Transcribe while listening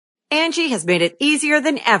Angie has made it easier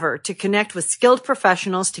than ever to connect with skilled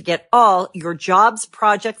professionals to get all your jobs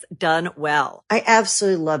projects done well. I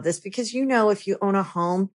absolutely love this because, if you own a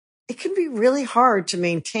home, it can be really hard to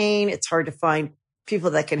maintain. It's hard to find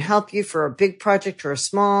people that can help you for a big project or a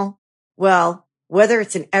small. Well, whether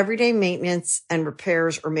it's in everyday maintenance and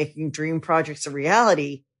repairs or making dream projects a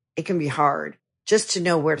reality, it can be hard just to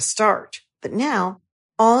know where to start. But now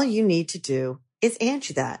all you need to do is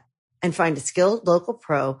Angie that and find a skilled local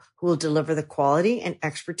pro who will deliver the quality and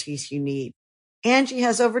expertise you need. Angie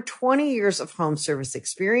has over 20 years of home service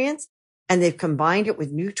experience, and they've combined it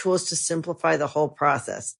with new tools to simplify the whole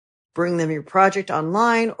process. Bring them your project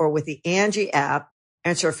online or with the Angie app,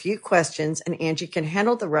 answer a few questions, and Angie can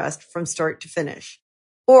handle the rest from start to finish.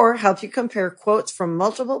 Or help you compare quotes from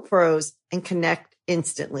multiple pros and connect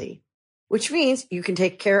instantly, which means you can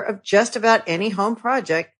take care of just about any home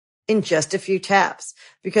project in just a few taps.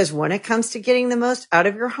 Because when it comes to getting the most out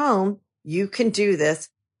of your home, you can do this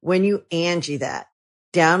when you Angie that.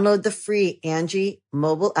 Download the free Angie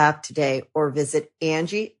mobile app today or visit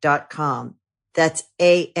Angie.com. That's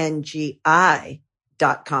ANGI.com.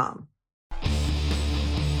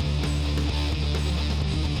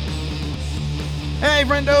 Hey,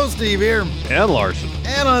 friendo, Steve here. And Larson.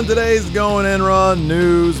 And on today's Going In Raw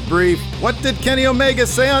News Brief, what did Kenny Omega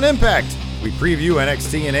say on Impact? We preview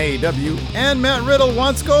NXT and AEW, and Matt Riddle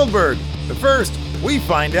wants Goldberg. But first, we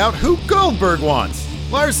find out who Goldberg wants.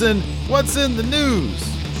 Larson, what's in the news?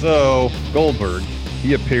 So, Goldberg,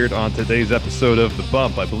 he appeared on today's episode of The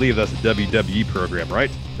Bump. I believe that's a WWE program, right?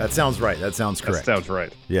 That sounds right. That sounds correct. That sounds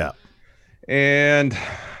right. Yeah. And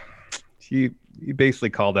he basically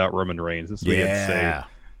called out Roman Reigns. This way he had to say,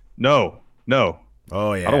 no.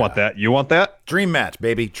 Oh, yeah. I don't want that. You want that? Dream match,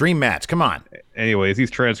 baby. Dream match. Come on. Anyways, these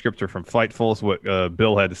transcripts are from Fightful. Is what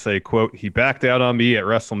Bill had to say, quote, he backed out on me at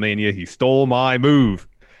WrestleMania. He stole my move.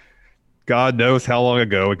 God knows how long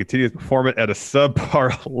ago, and continues to perform it at a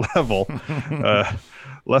subpar level.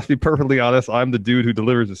 Let's be perfectly honest. I'm the dude who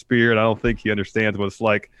delivers a spear, and I don't think he understands what it's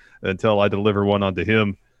like until I deliver one onto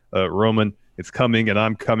him. Roman, it's coming, and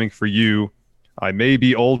I'm coming for you. I may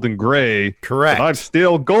be old and gray. Correct. But I'm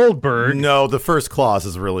still Goldberg. No, the first clause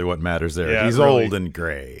is really what matters there. Yeah, he's really old and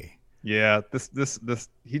gray. Yeah, this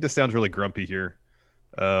he just sounds really grumpy here.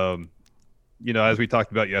 As we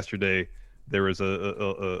talked about yesterday, there was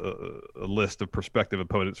a list of prospective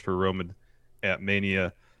opponents for Roman at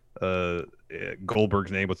Mania.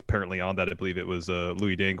 Goldberg's name was apparently on that. I believe it was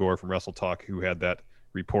Louis Dangor from Wrestle Talk who had that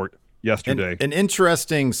report yesterday. An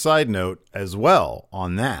interesting side note as well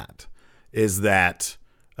on that is that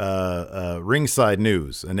Ringside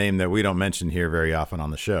News, a name that we don't mention here very often on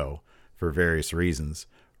the show for various reasons,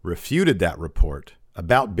 refuted that report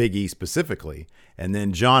about Big E specifically, and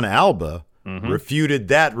then John Alba refuted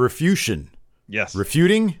that refutation. Yes.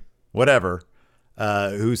 Refuting? Whatever.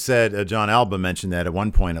 Who said, John Alba mentioned that at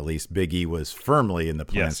one point at least, Big E was firmly in the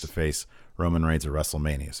plans to face Roman Reigns at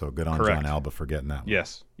WrestleMania. So good on Correct. John Alba for getting that one.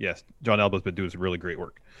 Yes. John Alba's been doing some really great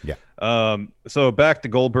work. Yeah. So back to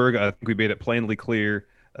Goldberg, I think we made it plainly clear.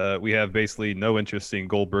 We have basically no interest in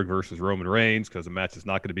Goldberg versus Roman Reigns because the match is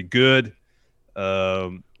not going to be good.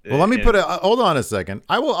 Well, let me hold on a second.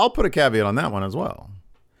 I'll put a caveat on that one as well.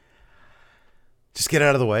 Just get it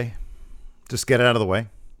out of the way.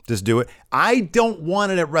 Just do it. I don't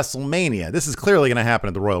want it at WrestleMania. This is clearly going to happen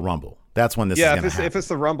at the Royal Rumble. That's when this is going to happen. If it's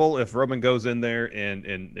the Rumble, if Roman goes in there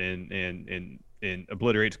and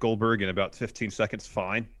obliterates Goldberg in about 15 seconds,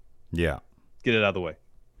 fine. Yeah. Get it out of the way.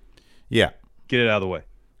 Yeah. Get it out of the way.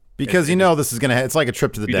 Because this is going to it's like a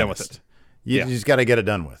trip to the dentist. You just got to get it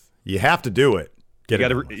done with. You have to do it. You got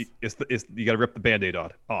to rip the Band-Aid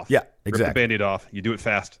off. Yeah, exactly. Rip the Band-Aid off. You do it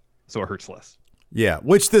fast so it hurts less. Yeah,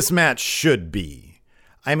 which this match should be.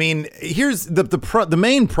 I mean, here's the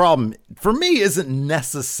main problem for me isn't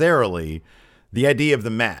necessarily the idea of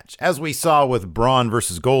the match. As we saw with Braun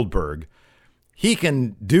versus Goldberg, he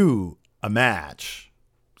can do a match.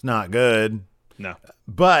 It's not good. No.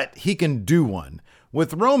 But he can do one.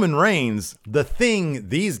 With Roman Reigns, the thing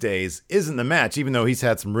these days isn't the match, even though he's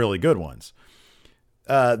had some really good ones.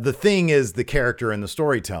 The thing is the character and the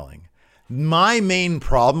storytelling. My main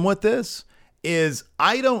problem with this is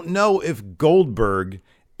I don't know if Goldberg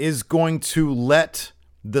is going to let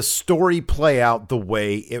the story play out the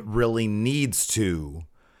way it really needs to,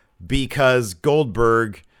 because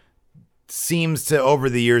Goldberg seems to, over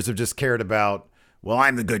the years, have just cared about, well,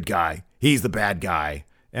 I'm the good guy. He's the bad guy.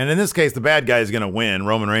 And in this case, the bad guy is going to win.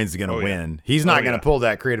 Roman Reigns is going to win. He's not going to pull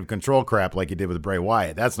that creative control crap like he did with Bray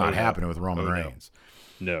Wyatt. That's not happening with Roman Reigns.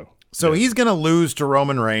 No. So he's going to lose to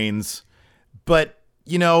Roman Reigns. But,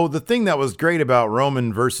 the thing that was great about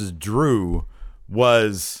Roman versus Drew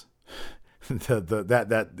was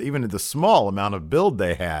that even the small amount of build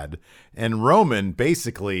they had, and Roman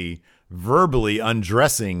basically verbally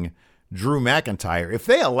undressing Drew McIntyre. If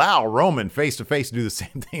they allow Roman face to face to do the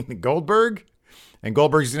same thing to Goldberg, and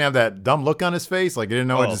Goldberg's gonna have that dumb look on his face, like he didn't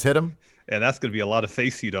know it just hit him. And that's going to be a lot of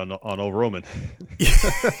face heat on old Roman.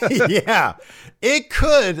 Yeah, it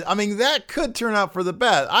could. I mean, that could turn out for the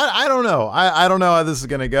best. I don't know. I don't know how this is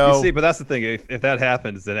going to go. You see, but that's the thing. If that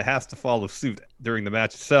happens, then it has to follow suit during the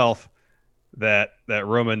match itself that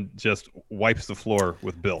Roman just wipes the floor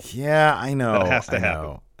with Bill. Yeah, I know. That has to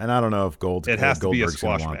happen. And I don't know if it has to be a Goldberg's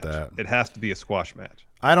squash want match. that. It has to be a squash match.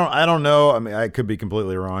 I don't know. I mean, I could be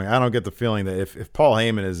completely wrong. I don't get the feeling that if Paul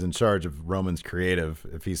Heyman is in charge of Roman's creative,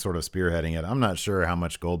 if he's sort of spearheading it, I'm not sure how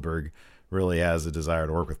much Goldberg really has a desire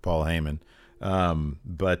to work with Paul Heyman.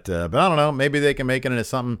 But I don't know. Maybe they can make it into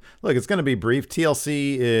something. Look, it's going to be brief.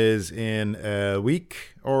 TLC is in a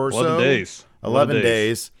week or 11 so. days. 11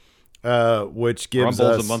 days. Which gives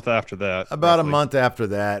Rumble's us a month after that. About roughly. a month after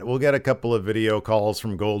that. We'll get a couple of video calls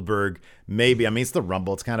from Goldberg. Maybe. I mean, it's the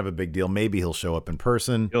Rumble. It's kind of a big deal. Maybe he'll show up in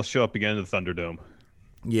person. He'll show up again in the Thunderdome.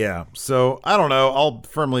 Yeah. So, I don't know. I'll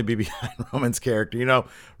firmly be behind Roman's character. You know,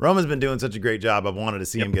 Roman's been doing such a great job. I've wanted to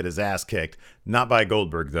see him get his ass kicked. Not by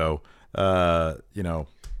Goldberg, though. You know.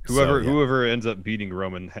 Whoever ends up beating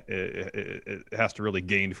Roman it has to really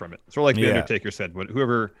gain from it. Sort of like the Undertaker said, when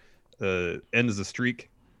whoever ends the streak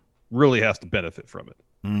really has to benefit from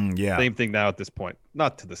it. Yeah. Same thing now at this point.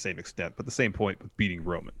 Not to the same extent, but the same point with beating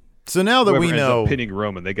Roman. So now that Whoever we ends know up pinning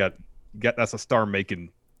Roman, they got that's a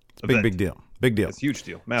star-making event. big deal. Big deal. It's a huge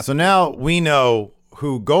deal. Massive. So now we know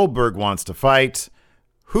who Goldberg wants to fight.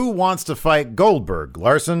 Who wants to fight Goldberg,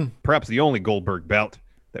 Larson? Perhaps the only Goldberg bout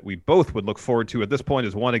that we both would look forward to at this point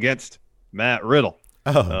is one against Matt Riddle.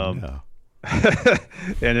 Oh, no.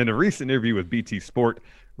 And in a recent interview with BT Sport,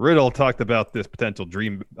 Riddle talked about this potential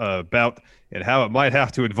dream bout and how it might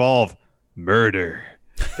have to involve murder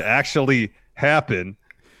to actually happen.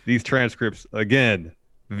 These transcripts, again,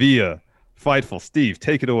 via Fightful. Steve,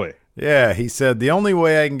 take it away. Yeah, he said, the only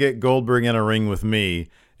way I can get Goldberg in a ring with me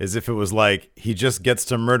is if it was like he just gets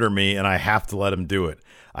to murder me and I have to let him do it.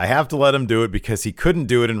 I have to let him do it because he couldn't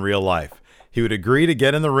do it in real life. He would agree to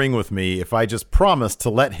get in the ring with me if I just promised to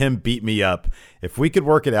let him beat me up, if we could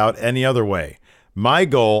work it out any other way. My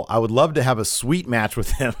goal, I would love to have a sweet match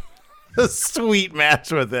with him. A sweet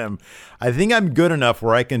match with him. I think I'm good enough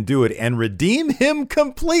where I can do it and redeem him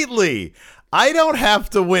completely. I don't have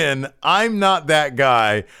to win. I'm not that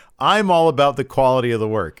guy. I'm all about the quality of the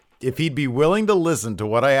work. If he'd be willing to listen to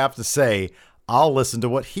what I have to say, I'll listen to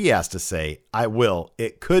what he has to say. I will.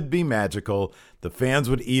 It could be magical. The fans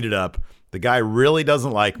would eat it up. The guy really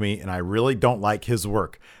doesn't like me, and I really don't like his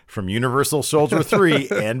work. From Universal Soldier 3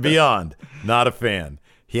 and beyond, not a fan.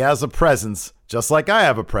 He has a presence, just like I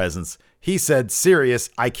have a presence. He said, serious,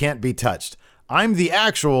 I can't be touched. I'm the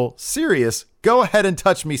actual serious. Go ahead and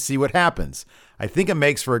touch me, see what happens. I think it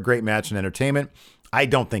makes for a great match and entertainment. I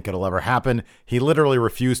don't think it'll ever happen. He literally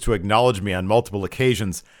refused to acknowledge me on multiple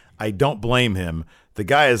occasions. I don't blame him. The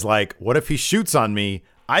guy is like, what if he shoots on me?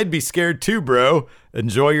 I'd be scared too, bro.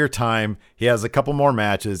 Enjoy your time. He has a couple more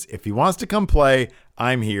matches. If he wants to come play,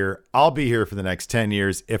 I'm here. I'll be here for the next 10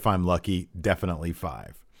 years. If I'm lucky, definitely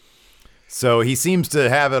 5. So he seems to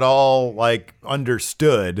have it all like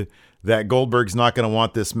understood that Goldberg's not going to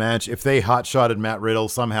want this match. If they hotshotted Matt Riddle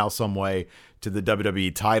somehow, some way to the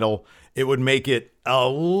WWE title, it would make it a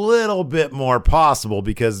little bit more possible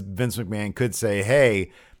because Vince McMahon could say, hey,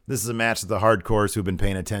 this is a match that the hardcores who've been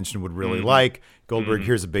paying attention would really like. Goldberg,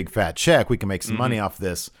 here's a big fat check. We can make some money off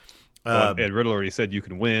this. And Riddle already said you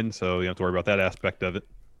can win, so you don't have to worry about that aspect of it.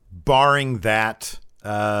 Barring that,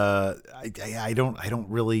 I don't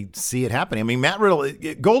really see it happening. I mean, Matt Riddle,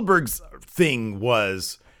 Goldberg's thing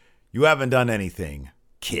was, you haven't done anything,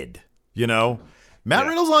 kid. You know, Matt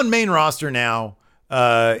Riddle's on main roster now.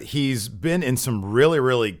 He's been in some really,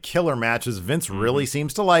 really killer matches. Vince really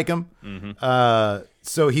seems to like him.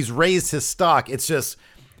 So he's raised his stock. It's just,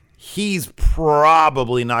 he's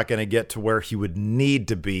probably not going to get to where he would need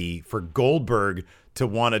to be for Goldberg to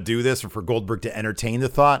want to do this, or for Goldberg to entertain the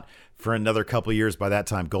thought for another couple of years. By that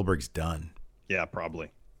time, Goldberg's done. Yeah, probably.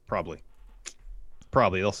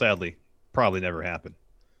 It'll sadly probably never happen.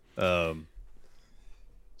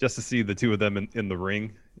 Just to see the two of them in the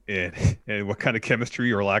ring and what kind of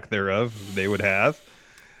chemistry or lack thereof they would have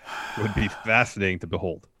would be fascinating to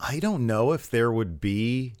behold. I don't know if there would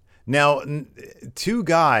be. Now, two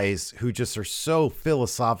guys who just are so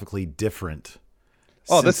philosophically different.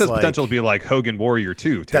 Oh, this has potential to be like Hogan Warrior 2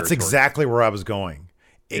 territory. That's exactly where I was going.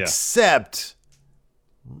 Yeah. Except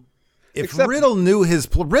if Riddle knew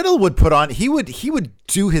Riddle would put on, he would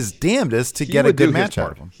do his damnedest to get a good match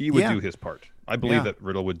out of him. He would do his part. I believe that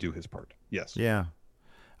Riddle would do his part. Yes. Yeah.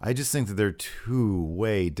 I just think that they're two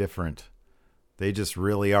way different. They just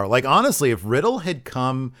really are. Like, honestly, if Riddle had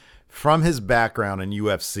come from his background in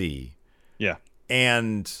UFC,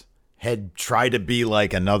 and had tried to be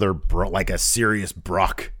like like a serious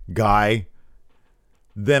Brock guy,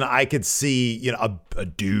 then I could see, a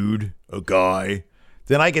dude, a guy.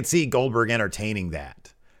 Then I could see Goldberg entertaining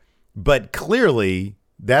that. But clearly,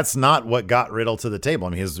 that's not what got Riddle to the table. I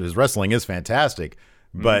mean, his wrestling is fantastic,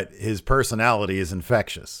 but his personality is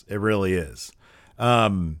infectious. It really is.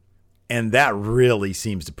 And that really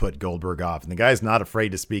seems to put Goldberg off. And the guy's not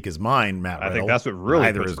afraid to speak his mind, Matt Riddle. I think that's what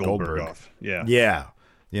really puts Goldberg off. Yeah. Yeah.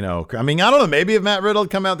 I mean, I don't know. Maybe if Matt Riddle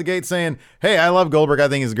had come out the gate saying, hey, I love Goldberg. I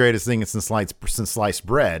think he's the greatest thing since sliced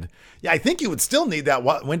bread. Yeah, I think you would still need that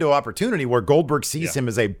window of opportunity where Goldberg sees him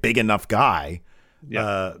as a big enough guy,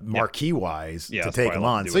 marquee-wise, to take him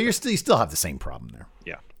on. So you still have the same problem there.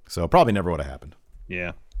 Yeah. So probably never would have happened.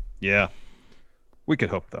 Yeah. Yeah. We could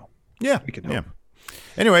hope, though. Yeah. We can hope. Yeah.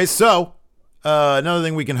 Anyway, so another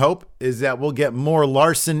thing we can hope is that we'll get more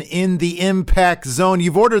Larson in the Impact Zone.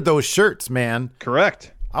 You've ordered those shirts, man.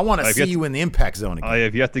 Correct. I want to see you in the Impact Zone again. I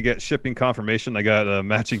have yet to get shipping confirmation. I got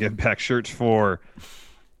matching Impact shirts for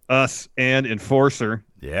us and Enforcer.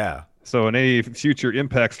 Yeah. So in any future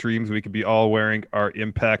Impact streams, we could be all wearing our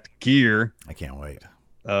Impact gear. I can't wait.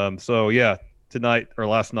 So yeah, tonight or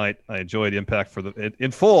last night, I enjoyed Impact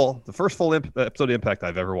in full, the first full episode of Impact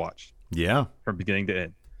I've ever watched. Yeah. From beginning to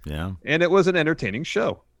end. Yeah. And it was an entertaining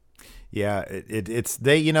show. Yeah. It's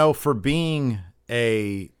for being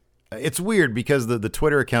it's weird because the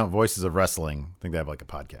Twitter account Voices of Wrestling, I think they have like a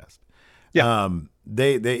podcast. Yeah.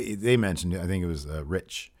 They mentioned, I think it was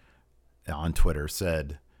Rich on Twitter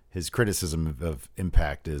said his criticism of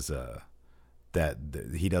Impact is that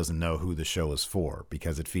he doesn't know who the show is for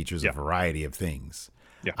because it features a variety of things.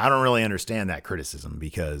 Yeah. I don't really understand that criticism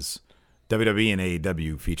because WWE and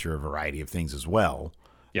AEW feature a variety of things as well.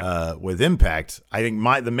 Yeah. With Impact, I think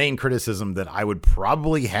the main criticism that I would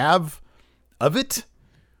probably have of it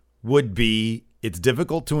would be it's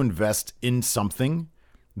difficult to invest in something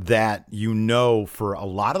that for a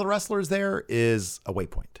lot of the wrestlers there is a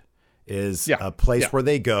waypoint, is a place where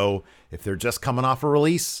they go if they're just coming off a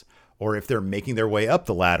release or if they're making their way up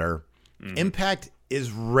the ladder. Impact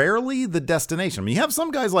is rarely the destination. I mean, you have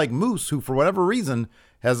some guys like Moose who, for whatever reason,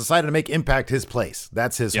 has decided to make Impact his place.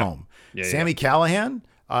 That's his home. Sami Callihan,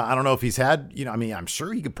 I don't know if he's had, I'm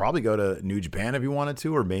sure he could probably go to New Japan if he wanted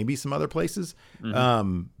to, or maybe some other places.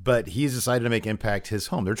 But he's decided to make Impact his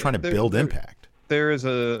home. They're trying to build Impact. There is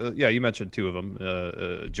you mentioned two of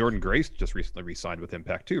them. Jordan Grace just recently re-signed with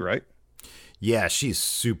Impact too, right? Yeah, she's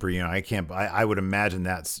super. I would imagine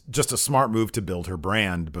that's just a smart move to build her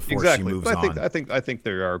brand before she moves on. I think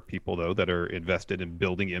there are people though that are invested in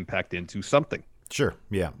building Impact into something. Sure.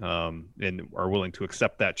 Yeah. And are willing to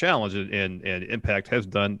accept that challenge. And Impact has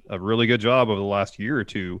done a really good job over the last year or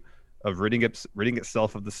two of ridding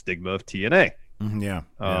itself of the stigma of TNA. Yeah.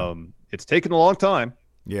 It's taken a long time.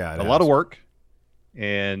 Yeah. A lot of work.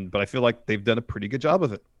 But I feel like they've done a pretty good job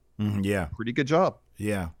of it. Yeah. Pretty good job.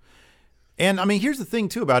 Yeah. And here's the thing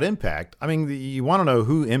too about Impact. You want to know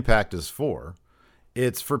who Impact is for.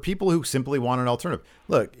 It's for people who simply want an alternative.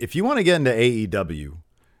 Look, if you want to get into AEW,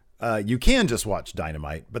 you can just watch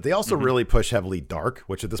Dynamite, but they also really push heavily Dark,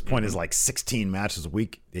 which at this point is like 16 matches a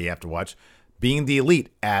week that you have to watch. Being the Elite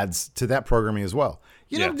adds to that programming as well.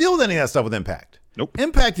 You don't deal with any of that stuff with Impact. Nope.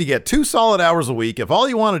 Impact, you get 2 solid hours a week. If all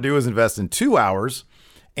you want to do is invest in 2 hours,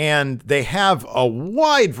 and they have a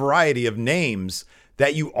wide variety of names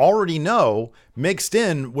that you already know mixed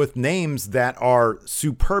in with names that are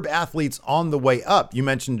superb athletes on the way up. You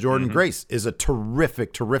mentioned Jordan Grace is a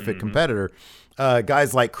terrific competitor.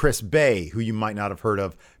 Guys like Chris Bay, who you might not have heard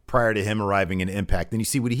of prior to him arriving in Impact. And you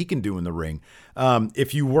see what he can do in the ring.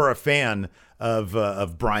 If you were a fan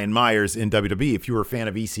of Brian Myers in WWE, if you were a fan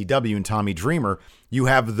of ECW and Tommy Dreamer, you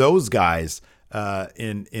have those guys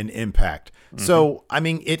in Impact. So,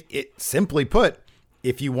 it simply put,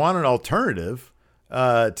 if you want an alternative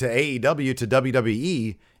to AEW, to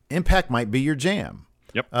WWE, Impact might be your jam.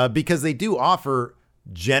 Yep. Because they do offer,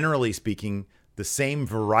 generally speaking, the same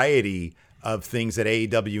variety of things that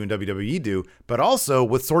AEW and WWE do, but also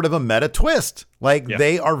with sort of a meta twist.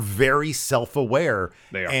 They are very self-aware.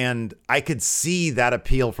 They are. And I could see that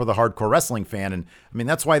appeal for the hardcore wrestling fan. And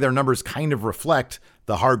that's why their numbers kind of reflect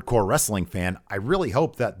the hardcore wrestling fan. I really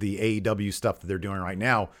hope that the AEW stuff that they're doing right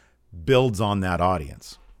now builds on that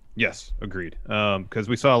audience. Yes, agreed. Because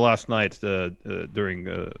we saw last night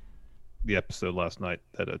during the episode last night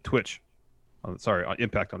that Twitch, on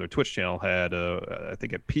Impact on their Twitch channel had, I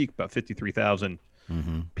think at peak about 53,000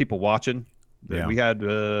 people watching. Yeah. We had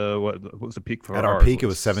what was the peak for at our peak? It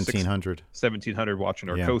was 1,700. 1,700 watching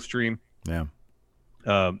our co-stream. Yeah.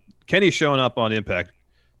 Kenny showing up on Impact,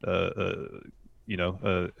 inspired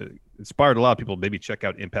a lot of people to maybe check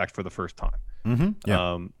out Impact for the first time.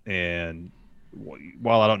 Yeah. And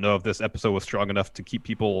while I don't know if this episode was strong enough to keep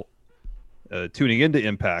people tuning into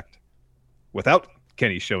Impact without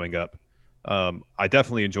Kenny showing up, I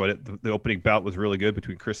definitely enjoyed it. The opening bout was really good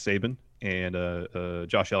between Chris Sabin and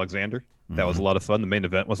Josh Alexander. That was a lot of fun. The main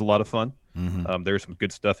event was a lot of fun. There's some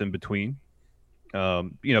good stuff in between. A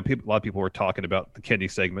lot of people were talking about the Kenny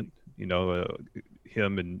segment.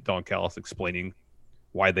 Him and Don Callis explaining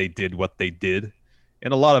why they did what they did,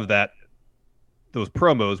 and a lot of those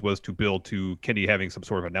promos was to build to Kenny having some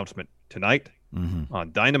sort of announcement tonight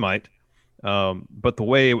on Dynamite. But the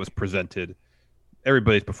way it was presented,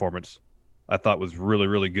 everybody's performance, I thought was really,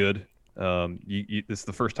 really good. This is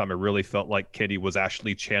the first time I really felt like Kenny was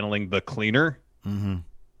actually channeling the cleaner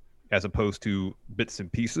as opposed to bits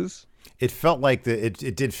and pieces. It felt like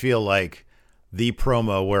it did feel like the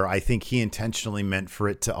promo where I think he intentionally meant for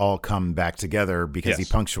it to all come back together because he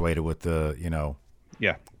punctuated with the,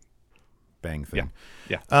 bang thing.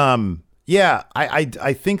 Yeah.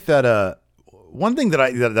 I think that one thing that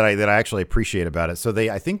I actually appreciate about it. So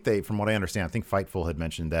I think from what I understand, I think Fightful had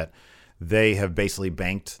mentioned that they have basically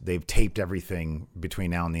they've taped everything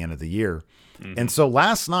between now and the end of the year. And so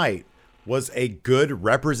last night was a good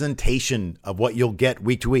representation of what you'll get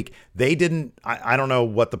week to week. They didn't, I don't know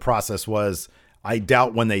what the process was. I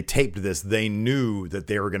doubt when they taped this, they knew that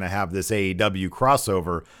they were going to have this AEW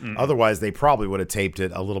crossover. Otherwise, they probably would have taped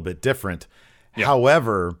it a little bit different. Yeah.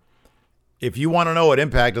 However, if you want to know what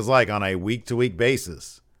Impact is like on a week-to-week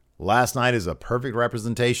basis, last night is a perfect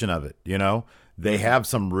representation of it. They have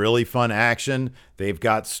some really fun action. They've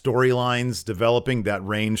got storylines developing that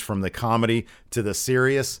range from the comedy to the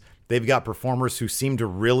serious. They've got performers who seem to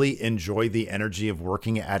really enjoy the energy of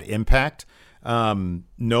working at Impact.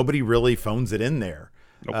 Nobody really phones it in there.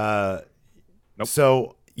 Nope.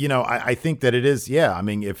 So, I think that it is, I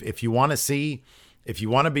mean, if you want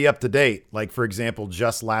to be up to date, like for example,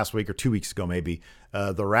 just last week or 2 weeks ago, maybe,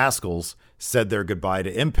 the Rascals said their goodbye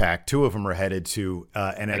to Impact. Two of them are headed to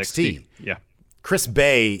NXT. Yeah. Chris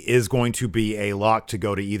Bay is going to be a lock to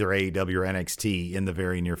go to either AEW or NXT in the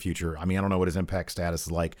very near future. I mean, I don't know what his Impact status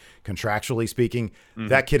is like contractually speaking.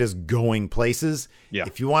 That kid is going places. Yeah.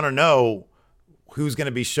 If you want to know who's going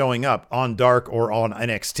to be showing up on Dark or on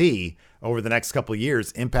NXT over the next couple of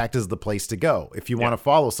years, Impact is the place to go. If you want to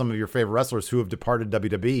follow some of your favorite wrestlers who have departed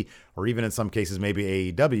WWE or even in some cases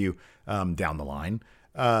maybe AEW down the line,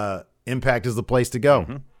 Impact is the place to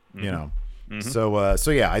go. So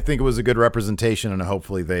I think it was a good representation, and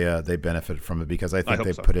hopefully they benefit from it because I think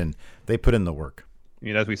they put in the work.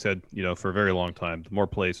 As we said, for a very long time, the more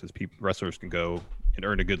places wrestlers can go and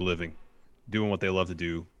earn a good living, doing what they love to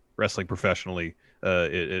do, wrestling professionally,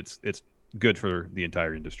 it's good for the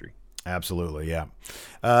entire industry. Absolutely, yeah.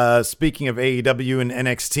 Speaking of AEW and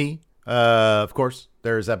NXT, of course,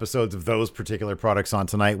 there's episodes of those particular products on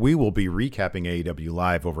tonight. We will be recapping AEW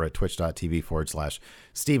live over at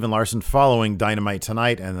twitch.tv/Steven Larson following Dynamite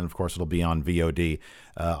tonight. And then, of course, it'll be on VOD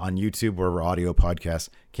on YouTube, where audio podcasts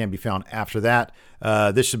can be found after that.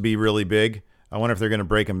 This should be really big. I wonder if they're going to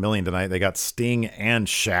break 1 million tonight. They got Sting and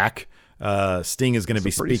Shaq. Sting is going to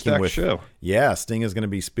be speaking with Sting is going to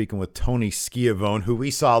be speaking with Tony Schiavone, who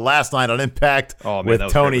we saw last night on Impact with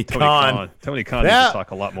Tony Khan. Tony Khan needs to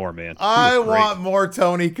talk a lot more, man. I want more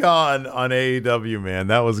Tony Khan on AEW, man.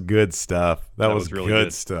 That was good stuff. That was really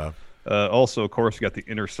good stuff. Also, of course, you got the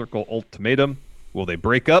Inner Circle ultimatum. Will they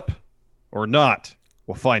break up or not?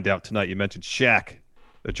 We'll find out tonight. You mentioned Shaq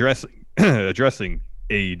addressing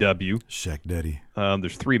AEW. Shaq Daddy.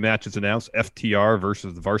 There's 3 matches announced. FTR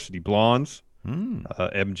versus the Varsity Blondes.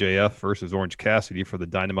 MJF versus Orange Cassidy for the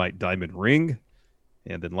Dynamite Diamond Ring.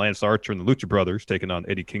 And then Lance Archer and the Lucha Brothers taking on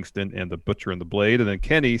Eddie Kingston and the Butcher and the Blade. And then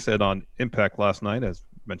Kenny said on Impact last night, as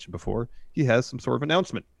mentioned before, he has some sort of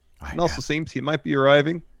announcement. It also seems he might be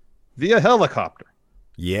arriving via helicopter.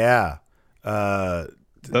 Yeah. The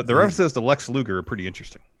references to Lex Luger are pretty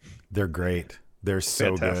interesting. They're great. They're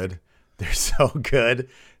so good. They're so good.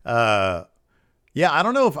 I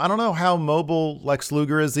don't know how mobile Lex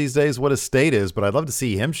Luger is these days, what his state is, but I'd love to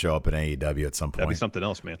see him show up in AEW at some point. That'd be something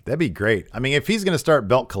else, man. That'd be great. I mean, if he's going to start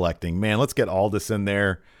belt collecting, man, let's get Aldis in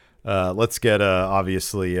there. Let's get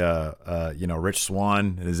obviously Rich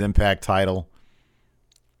Swann and his Impact title.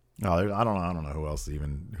 Oh, I don't know who else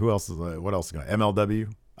even. Who else is what else is going?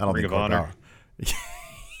 MLW. I don't Ring think of Honor.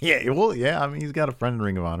 Yeah, well, yeah. I mean, he's got a friend in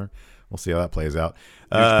Ring of Honor. We'll see how that plays out.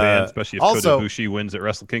 Huge fan, especially if also, Kota Ibushi wins at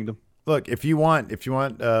Wrestle Kingdom. Look, if you want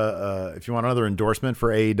another endorsement for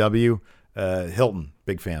AEW, Hilton,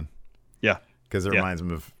 big fan. Yeah, because it reminds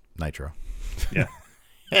him of Nitro. Yeah.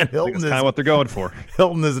 And Hilton is kind of what they're going for.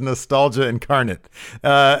 Hilton is nostalgia incarnate.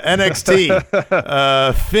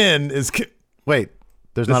 NXT. Finn is. Wait,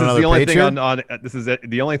 there's not another Patreon? This is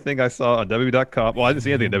the only thing I saw on WWE.com. Well, I didn't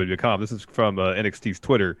see anything on WWE.com. This is from NXT's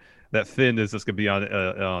Twitter. That Finn is just going to be on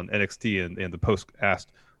NXT, and the post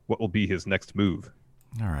asked what will be his next move.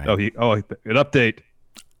 All right. An update.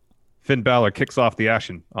 Finn Balor kicks off the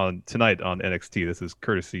action tonight on NXT. This is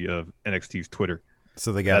courtesy of NXT's Twitter.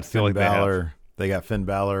 So they got Finn Balor. They got Finn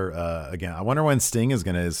Balor again. I wonder when Sting is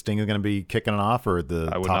gonna be kicking it off or at the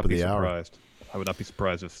top of the hour. I would not be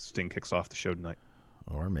surprised if Sting kicks off the show tonight.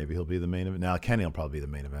 Or maybe he'll be the main event. Now Kenny will probably be the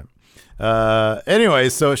main event. Anyway,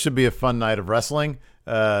 so it should be a fun night of wrestling.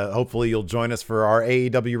 Hopefully you'll join us for our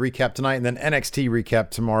AEW recap tonight and then NXT recap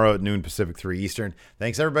tomorrow at noon Pacific, 3 Eastern.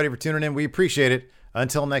 Thanks everybody for tuning in. We appreciate it.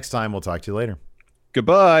 Until next time, we'll talk to you later.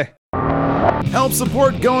 Goodbye. Help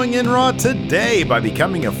support Going In Raw today by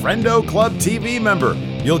becoming a Friendo Club TV member.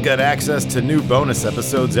 You'll get access to new bonus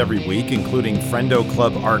episodes every week, including Friendo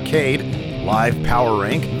Club Arcade, Live Power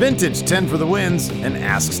Rank, Vintage 10 for the Wins, and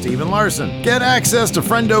Ask Steven Larson. Get access to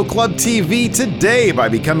Friendo Club TV today by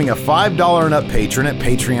becoming a $5 and up patron at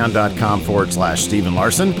patreon.com/Steven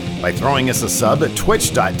Larson, by throwing us a sub at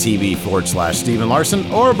twitch.tv/Steven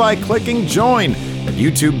Larson, or by clicking join at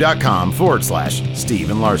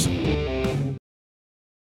youtube.com/Steven Larson.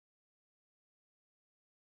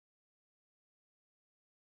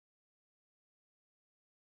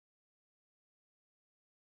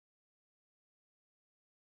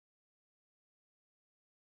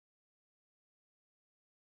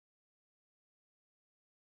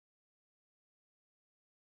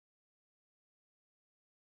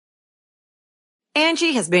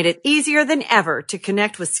 Angie has made it easier than ever to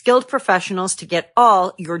connect with skilled professionals to get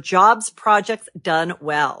all your jobs projects done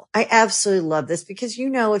well. I absolutely love this because,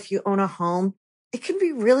 if you own a home, it can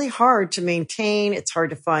be really hard to maintain. It's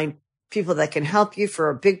hard to find people that can help you for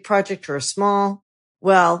a big project or a small.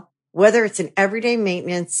 Well, whether it's in everyday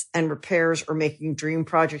maintenance and repairs or making dream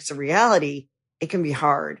projects a reality, it can be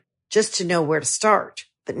hard just to know where to start.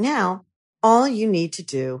 But now all you need to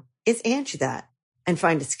do is Angie that and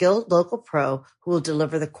find a skilled local pro who will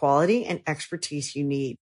deliver the quality and expertise you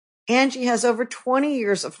need. Angie has over 20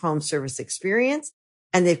 years of home service experience,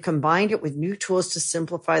 and they've combined it with new tools to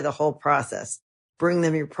simplify the whole process. Bring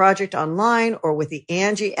them your project online or with the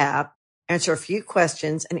Angie app, answer a few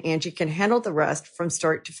questions, and Angie can handle the rest from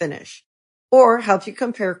start to finish. Or help you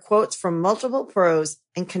compare quotes from multiple pros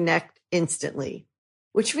and connect instantly,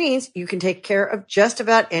 which means you can take care of just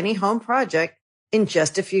about any home project in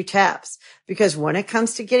just a few taps. Because when it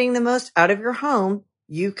comes to getting the most out of your home,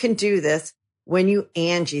 you can do this when you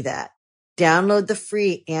Angie that. Download the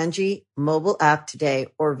free Angie mobile app today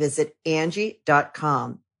or visit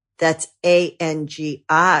Angie.com. That's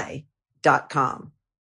ANGI.com.